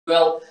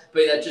well,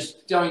 be that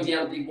just going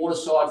down to the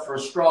waterside for a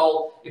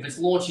stroll, if it's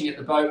launching at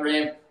the boat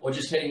ramp, or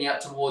just heading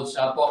out towards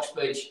Box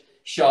Beach,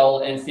 Shoal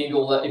and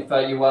Fingal if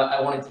you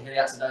are wanting to head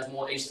out to those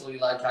more easterly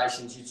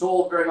locations. It's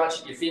all very much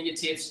at your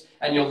fingertips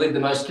and you'll live the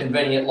most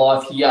convenient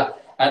life here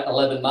at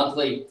 11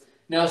 Monkley.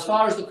 Now, as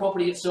far as the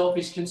property itself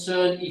is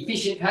concerned,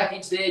 efficient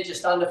package there,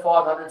 just under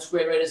 500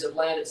 square metres of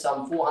land at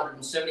some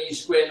 470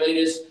 square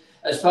metres.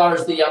 As far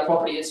as the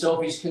property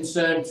itself is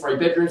concerned, 3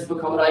 bedrooms of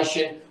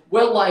accommodation,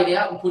 well laid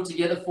out and put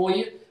together for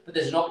you, but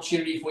there's an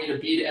opportunity for you to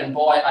bid and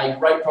buy a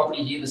great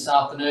property here this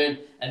afternoon.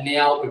 And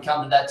now we've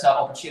come to that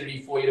opportunity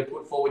for you to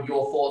put forward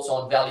your thoughts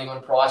on value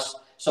and price.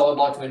 So I'd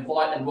like to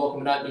invite and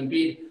welcome an opening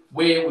bid.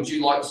 Where would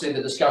you like to see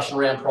the discussion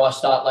around price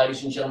start,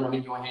 ladies and gentlemen? I'm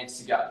in your hands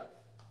to go.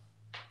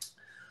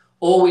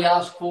 All we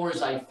ask for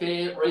is a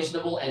fair,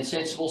 reasonable and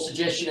sensible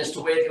suggestion as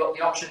to where the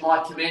auction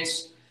might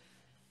commence.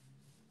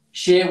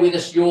 Share with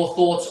us your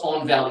thoughts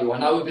on value. I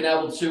know we've been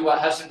able to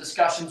have some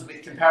discussions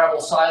with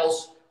comparable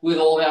sales with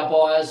all of our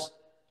buyers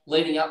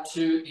leading up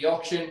to the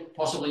auction.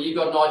 Possibly you've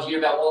got an idea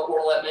about what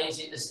all that means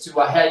as to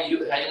how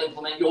you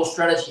implement your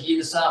strategy here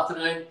this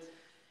afternoon.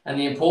 And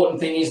the important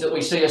thing is that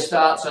we see a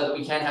start so that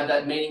we can have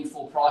that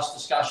meaningful price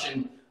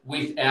discussion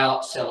with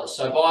our sellers.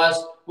 So buyers,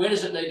 where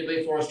does it need to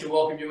be for us to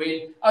welcome you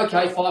in?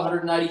 Okay,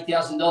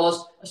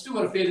 $580,000. I've still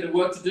got a fair bit of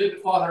work to do,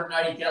 but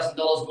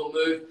 $580,000 will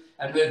move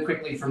and move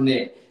quickly from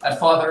there. At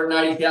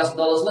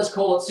 $580,000, let's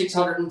call it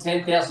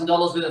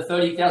 $610,000 with a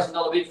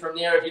 $30,000 bid from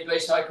there if you'd be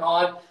so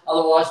kind.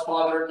 Otherwise,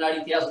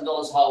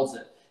 $580,000 holds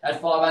it.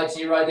 At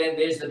 580, then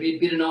there's the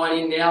bid. Bid a 9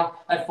 in now.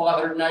 At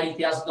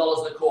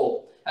 $580,000, the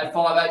call. At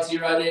 580,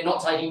 there,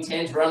 not taking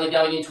 10s, we're only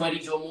going in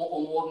 20s or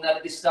more than that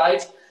at this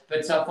stage.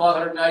 But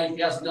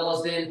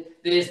 $580,000 then,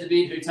 there's the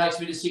bid who takes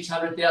me to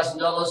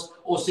 $600,000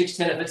 or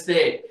 610 if it's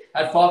there.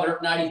 At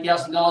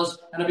 $580,000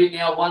 and a bid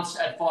now once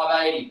at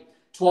 580.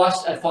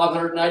 Twice at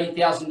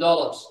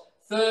 $580,000.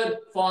 Third,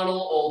 final,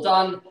 all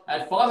done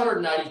at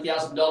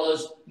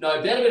 $580,000.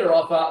 No better bidder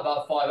offer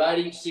above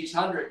 580,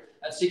 600.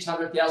 At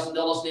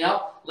 $600,000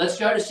 now. Let's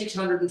go to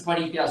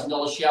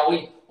 $620,000, shall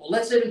we? Well,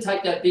 let's even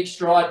take that big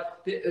stride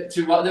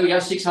to, there we go,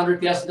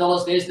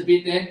 $600,000. There's the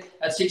bid then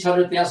at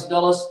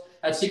 $600,000.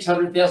 At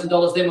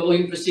 $600,000, then we're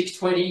looking for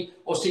 $620,000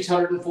 or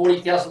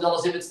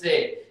 $640,000 if it's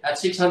there. At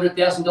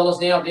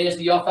 $600,000 now, there's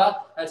the offer.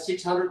 At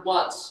 $600,000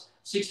 once,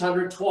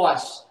 $600,000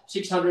 twice,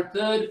 $600,000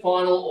 third,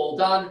 final, all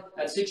done.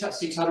 At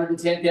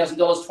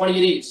 $610,000,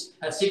 20 it is.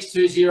 At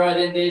 $620,000,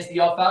 then there's the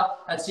offer.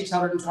 At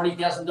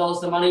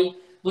 $620,000, the money.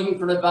 Looking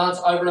for an advance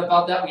over and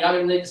above that. We don't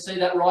even need to see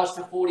that rise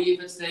to 40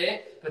 if it's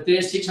there. But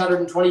there's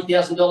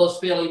 $620,000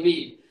 fairly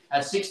big.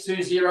 At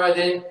 $620,000,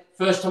 then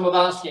first time of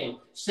asking.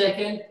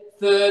 Second,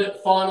 third,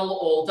 final,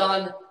 all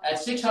done. At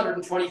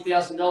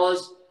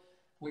 $620,000,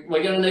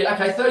 we're going to need,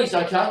 okay, 30's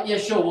okay. Yeah,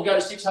 sure, we'll go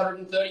to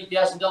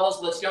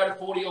 $630,000. Let's go to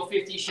 40 or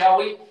 50, shall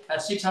we? At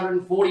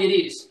 $640 it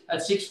is.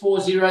 At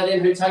 $640 then,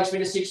 who takes me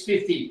to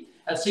 $650?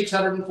 At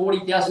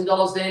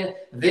 $640,000 then,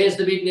 there's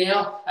the bid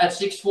now. At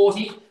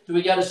 $640, do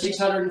we go to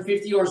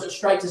 $650 or is it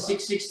straight to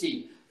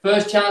 $660?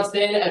 First chance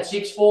then at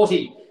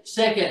 $640.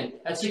 Second,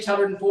 at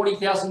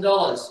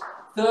 $640,000.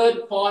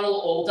 Third, final,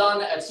 all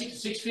done at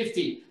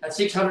 $650. At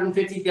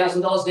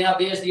 $650,000 now,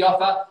 there's the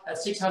offer. At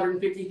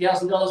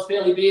 $650,000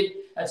 fairly bid.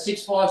 At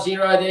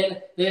 $650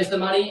 then, there's the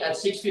money. At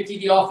 $650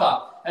 the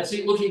offer.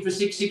 Looking for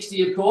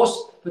 $660 of course,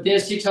 but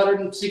there's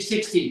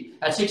 $660.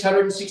 At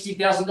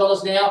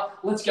 $660,000 now,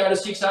 let's go to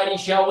 $680,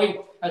 shall we?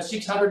 At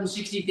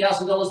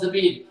 $660,000 the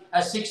bid.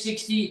 At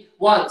 $660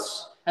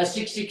 once. At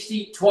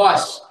 $660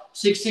 twice.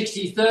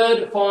 $660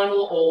 third,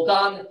 final, all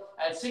done.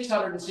 At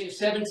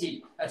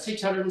 $670, at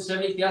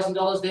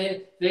 $670,000 there,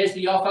 there's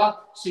the offer.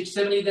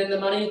 $670 then the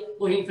money,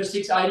 looking for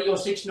 $680 or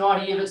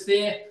 $690 if it's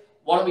there.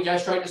 Why don't we go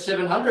straight to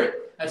 $700?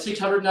 At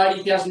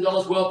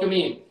 $680,000, welcome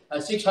in. At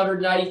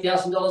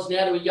 $680,000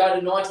 now, do we go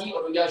to 90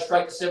 or do we go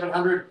straight to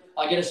 700?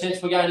 I get a sense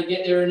we're going to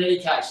get there in any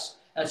case.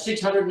 At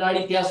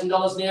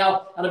 $680,000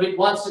 now, and a bit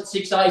once at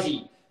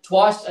 $680.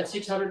 Twice at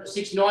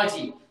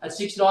 $690. At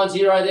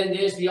 $690 then,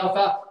 there's the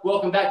offer.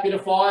 Welcome back, bid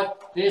of 5.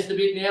 There's the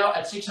bid now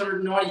at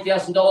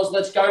 $690,000.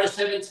 Let's go to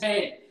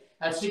 $710.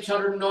 At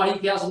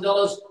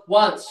 $690,000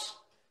 once,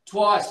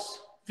 twice,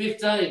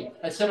 15.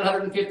 At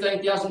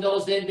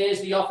 $715,000 then, there's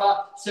the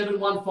offer.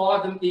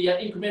 715, the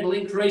incremental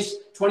increase,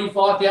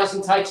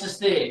 25,000 takes us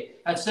there.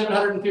 At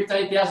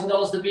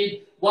 $715,000 the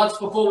bid, once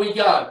before we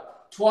go.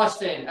 Twice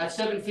then, at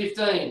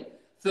 $715.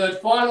 Third,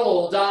 final,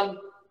 all done.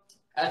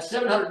 At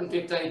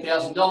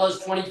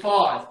 $715,000,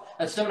 25.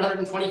 At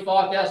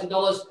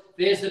 $725,000,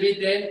 there's the bid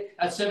then.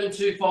 At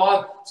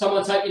 $725,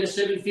 someone take you to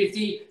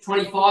 $750,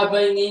 25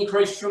 being the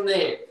increase from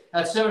there.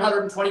 At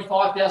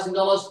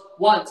 $725,000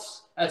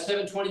 once, at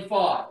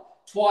 $725.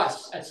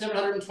 Twice, at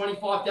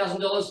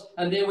 $725,000,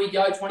 and there we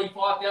go,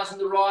 $25,000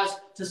 the rise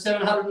to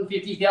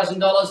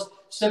 $750,000,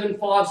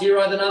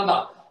 750 the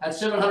number. At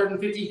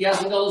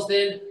 $750,000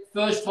 then,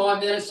 first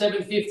time then at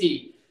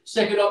 $750.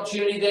 Second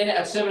opportunity then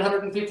at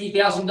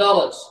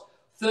 $750,000.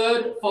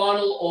 Third,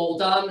 final, all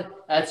done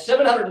at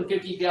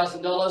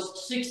 $750,000.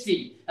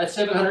 60 at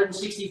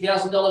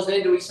 $760,000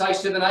 then. Do we say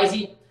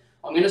 $780?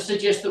 I'm going to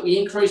suggest that we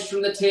increase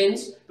from the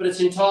tens, but it's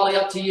entirely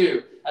up to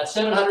you. At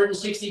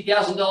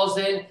 $760,000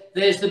 then,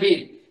 there's the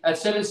bid. At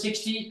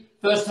 $760,000,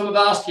 first time of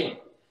asking.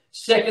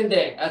 Second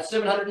then, at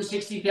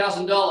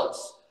 $760,000.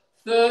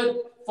 Third,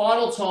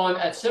 final time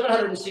at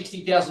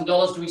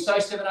 $760,000. Do we say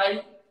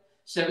 $780,000?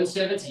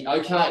 $770,000.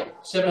 Okay,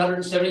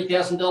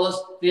 $770,000.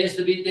 There's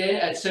the bid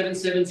there at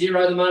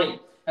 $770,000 the money.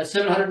 At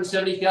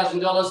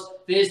 $770,000,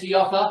 there's the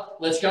offer.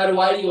 Let's go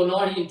to 80 or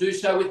 90 and do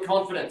so with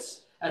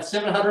confidence. At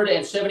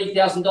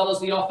 $770,000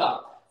 the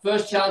offer.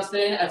 First chance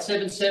then at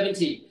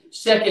 $770,000.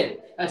 Second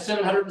at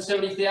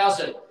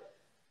 $770,000.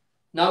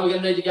 No, we're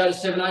going to need to go to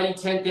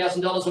 $780,000.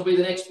 $10,000 will be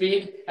the next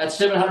bid. At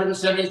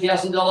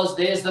 $770,000,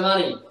 there's the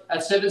money. At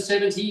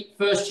 $770,000,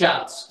 first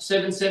chance.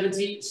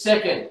 $770,000,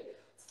 second.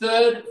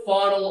 Third,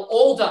 final,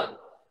 all done.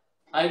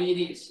 80 it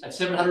is. At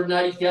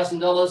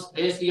 $780,000,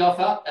 there's the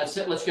offer.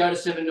 Let's go to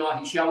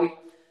 $790,000, shall we?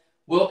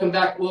 Welcome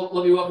back. Let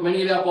me welcome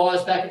any of our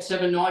buyers back at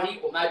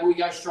 $790,000, or maybe we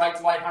go straight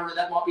to $800,000.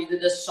 That might be the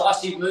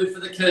decisive move for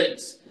the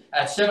keys.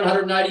 At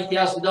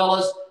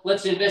 $780,000,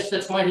 let's invest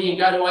the 20 and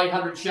go to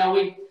 $800,000, shall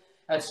we?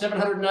 At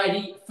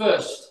 $780,000,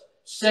 first,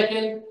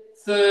 second,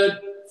 third,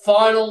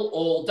 final,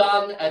 all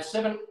done. At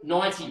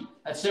 $790,000.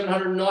 At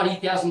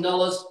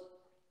 $790,000.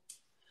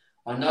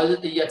 I know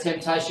that the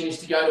temptation is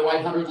to go to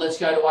 $800,000. Let's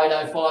go to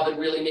 $805,000 and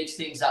really mix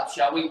things up,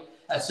 shall we?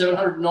 At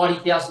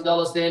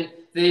 $790,000 then,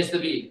 there's the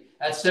bid.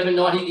 At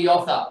 $790,000 the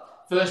offer.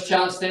 First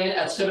chance then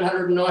at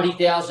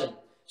 $790,000.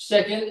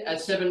 Second at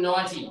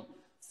 $790,000.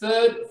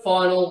 Third,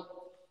 final,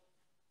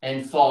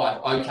 and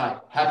 5. Okay,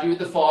 happy with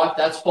the 5.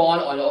 That's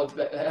fine. I'm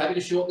happy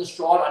to shorten the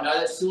stride. I know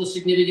that's still a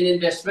significant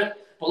investment,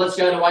 but let's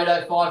go to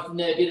 $805,000 from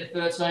there. Bid at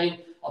 13.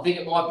 I think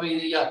it might be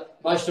the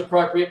most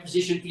appropriate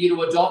position for you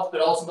to adopt, but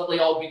ultimately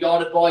I'll be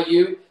guided by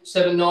you.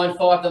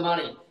 $795,000 the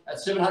money. At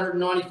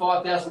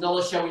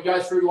 $795,000, shall we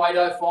go through to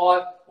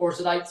 $805,000 or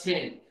is it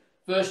 $810,000?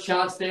 First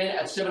chance there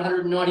at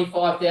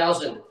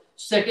 $795,000.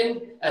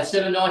 Second at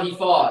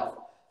 $795,000.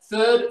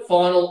 Third,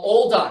 final,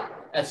 all done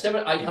at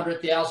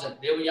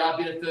 $800,000. There we are,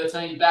 bid at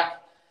 13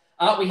 back.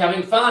 Aren't we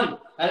having fun?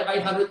 At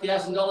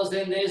 $800,000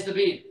 then, there's the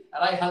bid.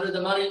 At $800,000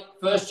 the money.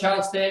 First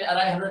chance then at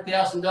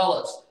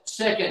 $800,000.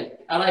 Second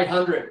at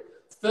 $800,000.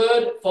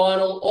 Third,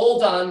 final, all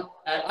done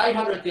at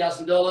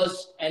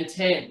 $800,000 and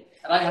 10.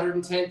 At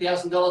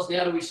 $810,000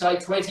 now, do we say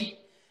 20?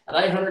 At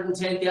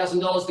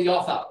 $810,000 the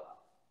offer.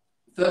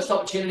 First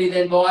opportunity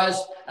then, buyers,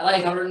 at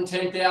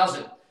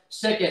 $810,000.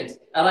 Second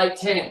at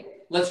 $810,000.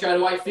 Let's go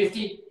to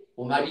 $850,000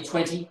 or maybe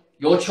 20.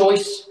 Your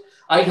choice.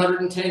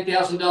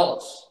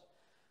 $810,000.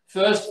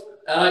 First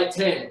at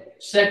 $810,000.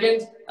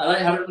 Second at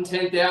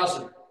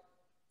 $810,000.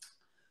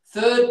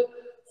 Third,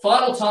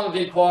 final time of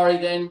inquiry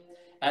then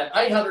at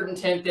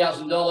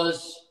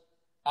 $810,000.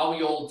 Are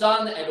we all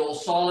done and all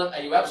silent?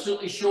 Are you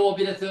absolutely sure?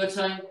 Bid at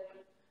 13.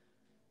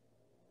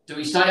 Do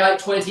we say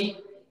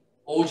 $820,000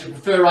 or would you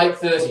prefer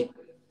 $830,000?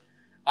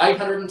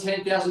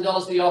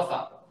 $810,000 the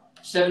offer.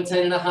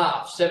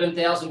 17.5.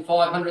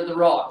 7,500 the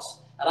rise.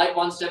 At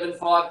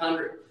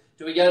 $817,500.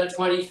 Do we go to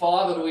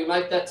 25 or do we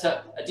make that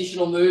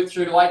additional move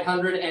through to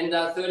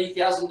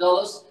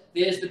 $830,000?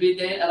 There's the bid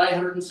then at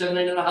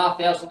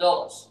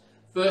 $817,500.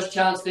 First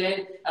chance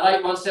then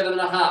at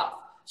 $817,500.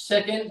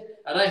 Second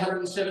at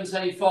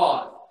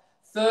 $817,500.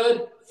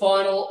 Third,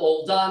 final,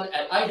 all done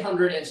at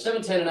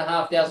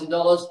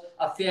 $817,500.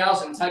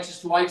 1,000 takes us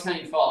to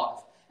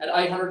 $18,500. At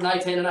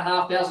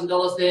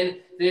 $818,500 then,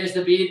 there's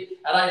the bid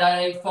at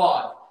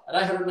 $818,500. At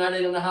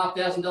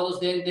 $818,500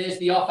 then, there's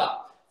the offer.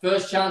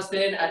 First chance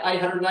then at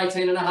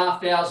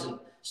 $818,500.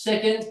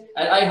 Second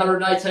at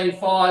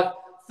 $818,500.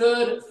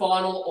 Third,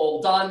 final,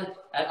 all done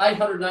at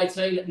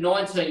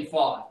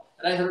 $818,19,500.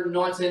 At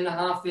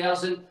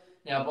 $819,500.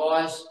 Now,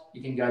 buyers,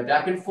 you can go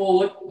back and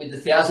forward with the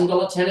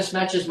 $1,000 tennis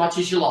match as much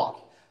as you like,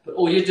 but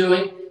all you're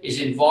doing is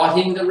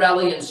inviting the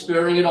rally and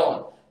spurring it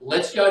on.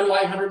 Let's go to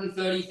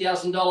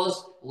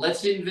 $830,000.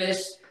 Let's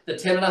invest the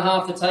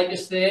 10.5 to take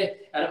us there,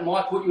 and it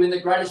might put you in the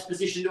greatest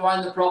position to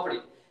own the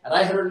property. At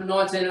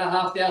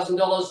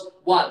 $819,500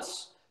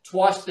 once,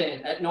 twice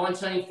then at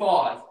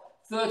 $19,500.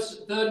 Third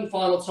and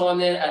final time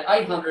then at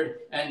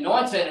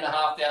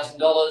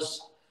 $819,500.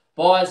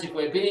 Buyers, if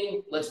we're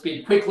bidding, let's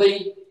bid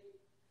quickly.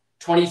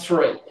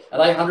 23. At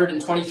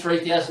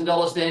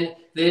 $823,000 then,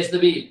 there's the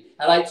bid.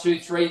 At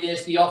 $823,000,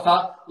 there's the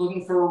offer.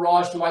 Looking for a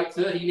rise to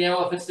 $830,000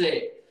 now if it's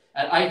there.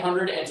 At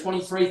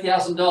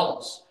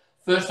 $823,000.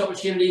 First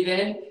opportunity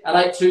then at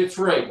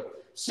 $823,000.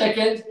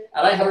 Second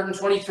at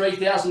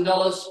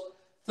 $823,000.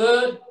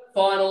 Third,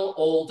 final,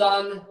 all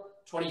done,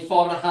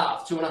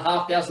 $25,500.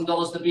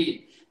 $2,500 the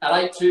bid. At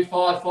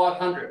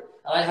 $825,500.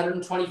 At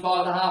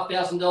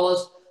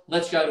 $825,500,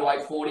 let's go to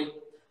 $840,000.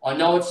 I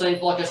know it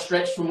seems like a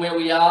stretch from where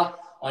we are.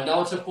 I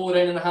know it's a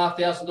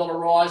 $14,500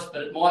 rise,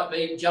 but it might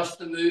be just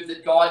the move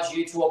that guides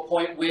you to a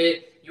point where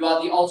you are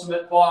the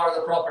ultimate buyer of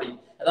the property.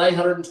 At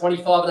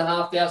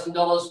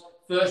 $825,500,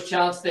 first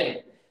chance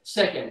then.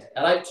 Second,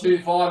 at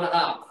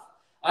 $825,500.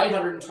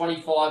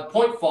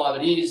 $825,500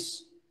 it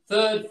is.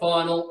 Third,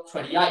 final,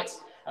 28.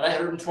 At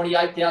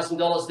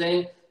 $828,000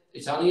 then,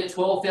 It's only a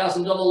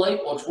 $12,000 leap,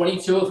 or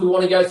 22 if we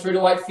want to go through to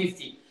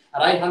 850.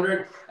 At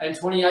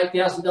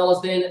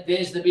 $828,000 then,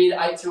 there's the bid,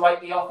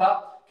 828 the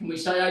offer. Can we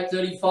say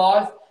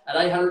 835? At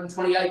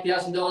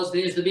 $828,000,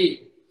 there's the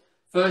bid.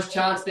 First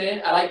chance then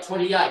at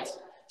 828.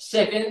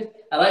 Second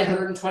at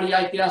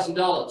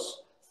 $828,000.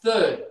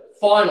 Third,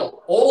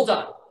 final, all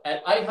done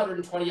at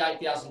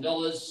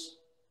 $828,000.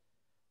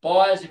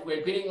 Buyers, if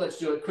we're bidding, let's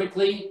do it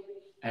quickly,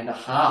 and a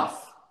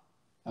half.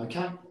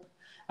 Okay?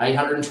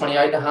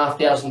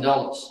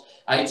 $828,500.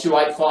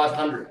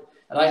 828,500.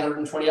 At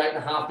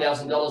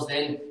 $828,500,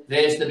 then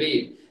there's the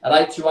bid.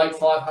 At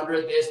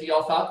 $828,500, there's the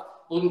offer.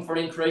 Looking for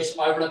an increase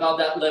over and above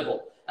that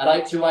level. At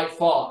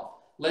 $828,500,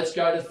 let's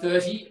go to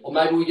 30, or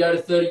maybe we go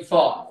to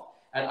 35.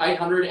 At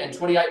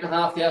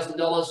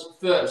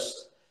 $828,500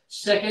 first.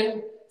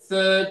 Second,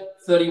 third,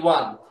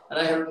 31. At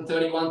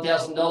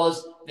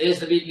 $831,000, there's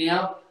the bid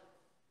now.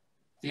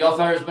 The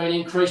offer has been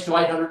increased to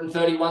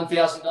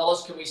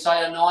 $831,000. Can we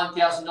say a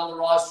 $9,000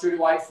 rise through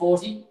to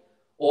 $840?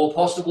 Or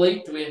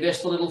possibly, do we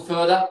invest a little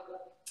further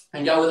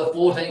and go with a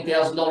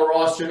 $14,000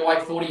 rise through to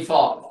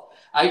 $845?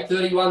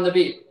 $831 the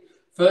bid.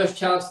 First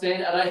chance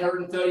then at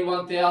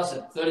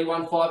 $831,000,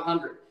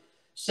 $31,500.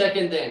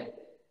 Second then.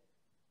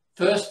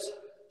 First,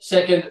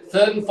 second,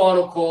 third and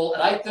final call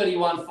at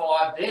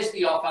 $831,500. There's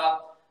the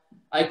offer.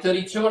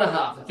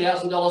 $832.5,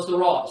 $1,000 the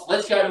rise.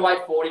 Let's go to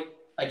 $840.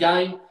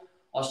 Again,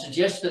 I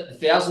suggest that the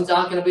thousands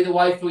aren't going to be the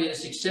way for you to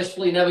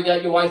successfully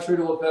navigate your way through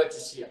to a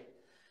purchase here.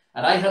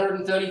 At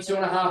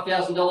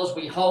 $832,500,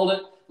 we hold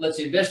it. Let's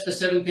invest the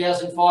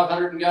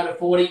 $7,500 and go to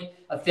 $40.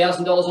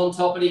 $1,000 on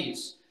top it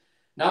is.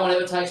 No one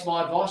ever takes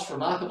my advice,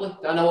 remarkably.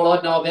 Don't know what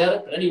I'd know about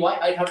it. But anyway,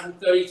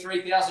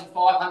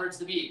 $833,500 is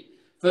the bid.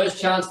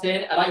 First chance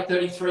then at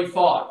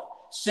 $833,500.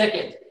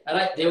 Second,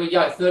 there we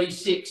go,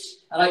 36.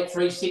 At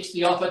 $836,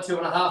 the offer,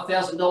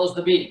 $2,500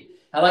 the bid.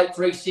 At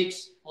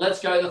 $836, let's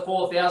go the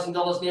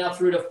 $4,000 now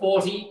through to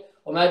 $40,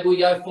 or maybe we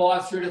go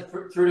 5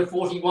 through to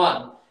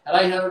 41. At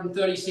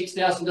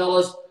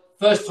 $836,000,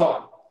 first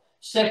time.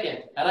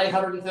 Second, at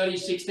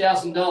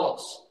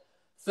 $836,000.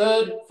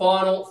 Third,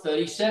 final,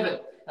 37.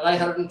 At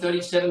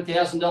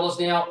 $837,000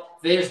 now,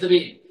 there's the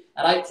bid.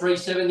 At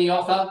 $837, the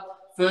offer.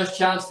 First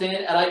chance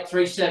then at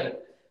 $837.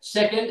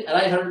 Second,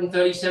 at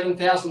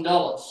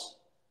 $837,000.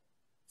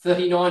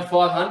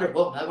 $39,500.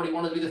 Well, nobody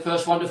wanted to be the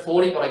first one to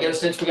 40, but I get a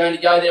sense we're going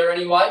to go there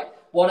anyway.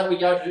 Why don't we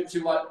go to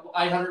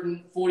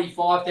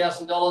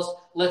 $845,000?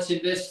 Let's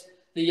invest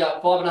the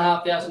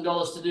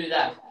 $5,500 to do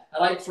that.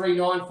 At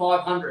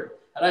 $839,500.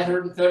 At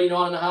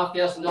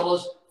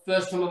 $839,500,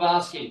 first time of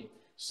asking.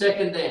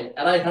 Second then,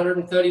 at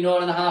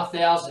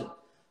 $839,500.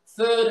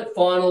 Third,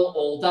 final,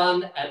 all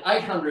done at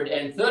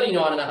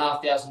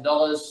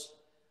 $839,500.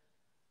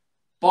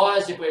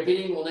 Buyers, if we're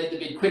bidding, we'll need to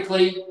bid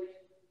quickly.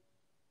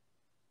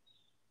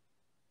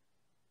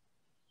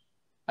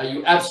 Are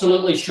you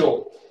absolutely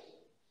sure?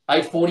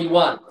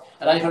 $841.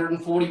 At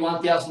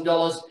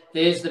 $841,000,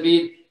 there's the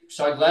bid.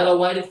 So glad I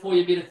waited for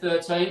you, bid of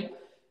 13.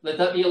 Let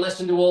that be a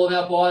lesson to all of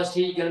our buyers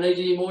here. You're going to need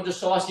to be more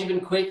decisive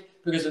and quick,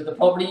 because if the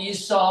property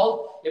is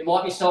sold, it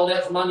might be sold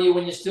out from under you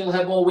when you still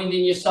have more wind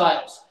in your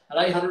sails. At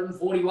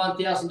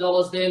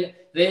 $841,000 then,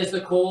 there's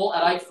the call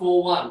at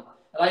 $841.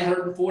 At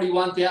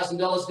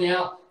 $841,000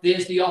 now,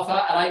 there's the offer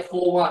at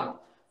 $841.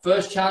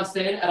 First chance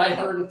then at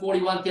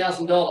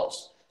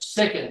 $841,000.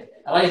 Second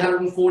at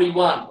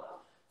 $841.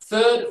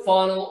 Third,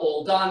 final,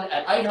 all done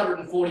at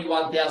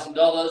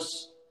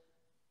 $841,000.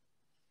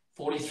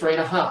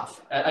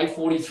 43.5 at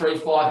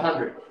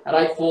 $843,500. At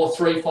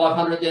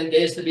 $843,500, then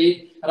there's the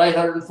bid at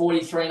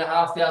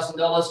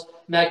 $843,500.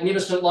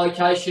 Magnificent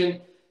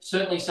location.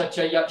 Certainly such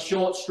a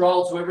short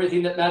stroll to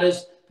everything that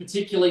matters,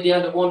 particularly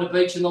down to Wanda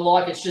Beach and the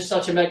like. It's just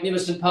such a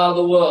magnificent part of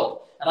the world.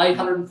 At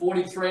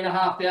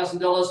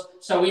 $843,500,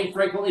 so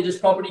infrequently does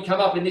property come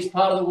up in this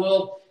part of the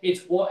world.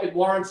 It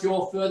warrants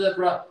your further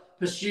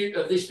pursuit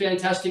of this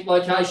fantastic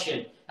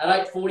location.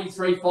 At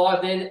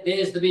 $843,500, then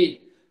there's the bid.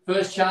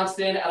 First chance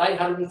then at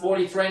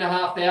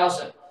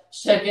 $843,500.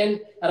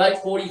 Second at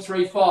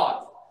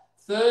 $843,500.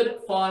 Third,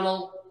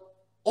 final,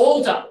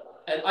 all done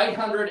at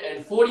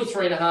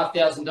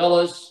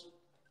 $843,500.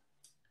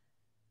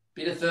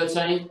 Bid of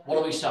 13. What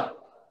do we say?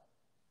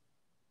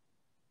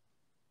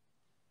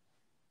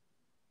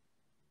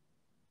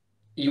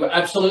 You are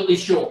absolutely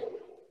sure?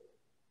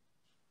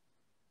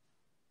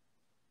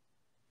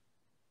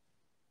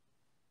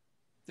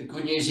 The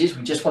good news is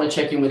we just want to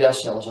check in with our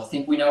sellers. I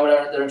think we know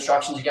what their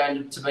instructions are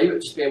going to be,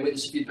 but just bear with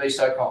us if you'd be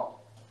so kind.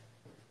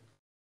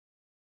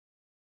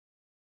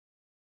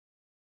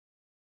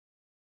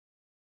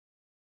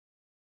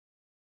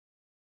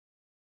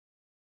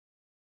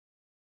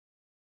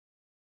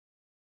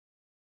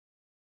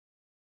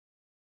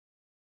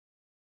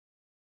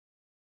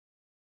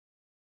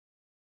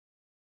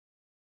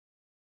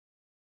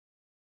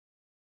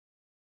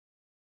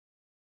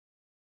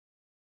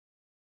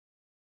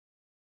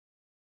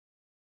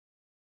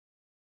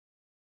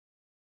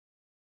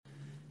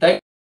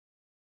 Thank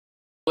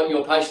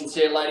your patience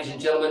here, ladies and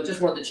gentlemen. Just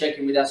wanted to check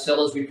in with our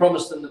sellers. We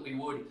promised them that we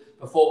would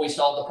before we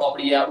sold the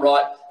property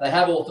outright. They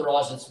have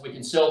authorised it so we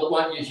can sell. That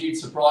won't be a huge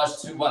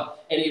surprise to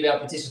any of our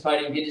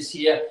participating bidders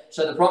here.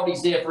 So the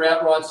property's there for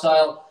outright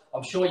sale.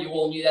 I'm sure you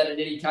all knew that in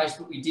any case,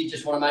 but we did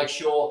just want to make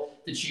sure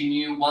that you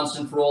knew once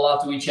and for all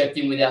after we checked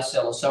in with our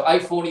sellers. So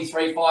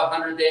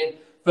 843,500 then.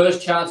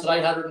 First chance at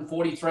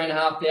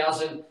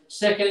 843,500.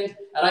 Second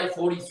at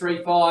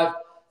 843,500.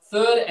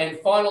 Third and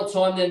final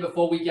time then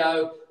before we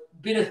go.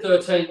 Bidder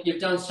 13, you've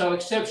done so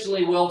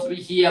exceptionally well to be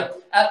here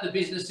at the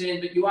business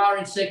end, but you are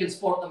in second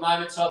spot at the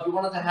moment. So if you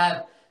wanted to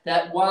have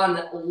that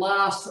one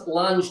last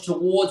lunge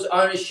towards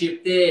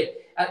ownership there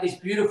at this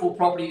beautiful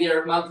property there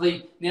at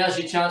Monkley, now's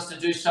your chance to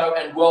do so,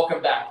 and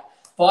welcome back.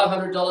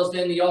 $500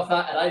 then the offer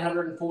at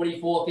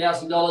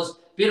 $844,000.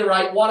 Bidder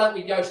rate, why don't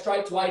we go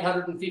straight to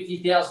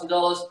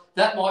 $850,000?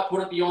 That might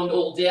put it beyond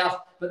all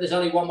doubt, but there's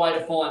only one way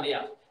to find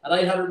out. At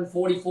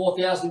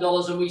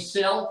 $844,000, and we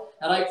sell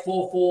at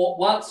 $844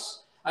 once,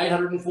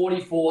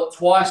 $844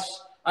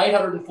 twice,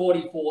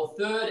 $844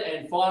 third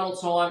and final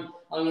time.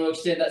 I'm going to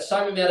extend that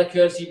same amount of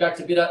courtesy back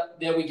to bidder.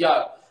 There we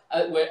go.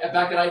 We're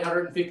back at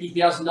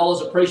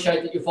 $850,000.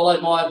 Appreciate that you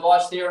followed my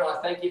advice there, and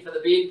I thank you for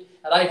the bid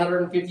at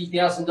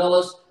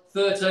 $850,000.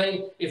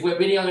 13. If we're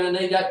bidding, I'm going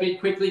to need that bid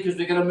quickly because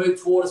we're going to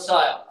move toward a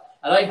sale.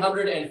 At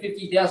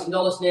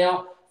 $850,000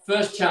 now,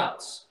 first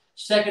chance.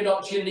 Second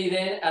opportunity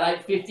then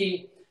at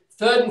 $850,000.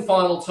 Third and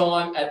final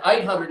time at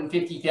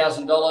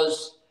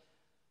 $850,000.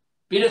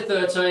 Bidder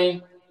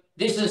 13.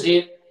 This is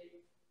it.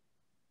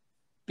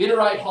 Bidder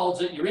 8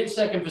 holds it. You're in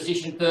second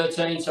position,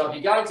 13. So if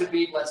you're going to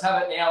bid, let's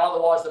have it now.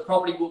 Otherwise, the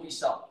property will be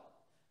sold.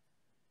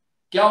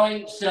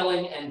 Going,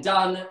 selling, and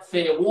done.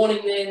 Fair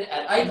warning then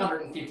at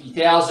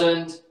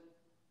 $850,000.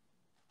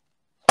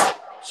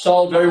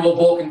 Sold, very well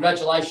bought.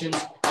 Congratulations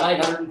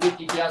at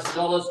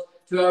 $850,000.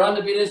 To our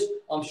underbidders,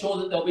 I'm sure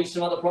that there'll be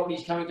some other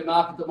properties coming to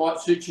market that might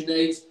suit your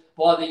needs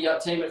by the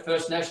team at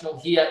First National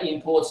here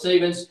in Port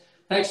Stephens.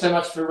 Thanks so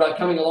much for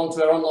coming along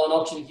to our online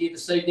auction here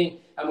this evening,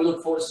 and we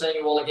look forward to seeing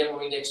you all again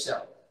when we next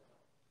sell.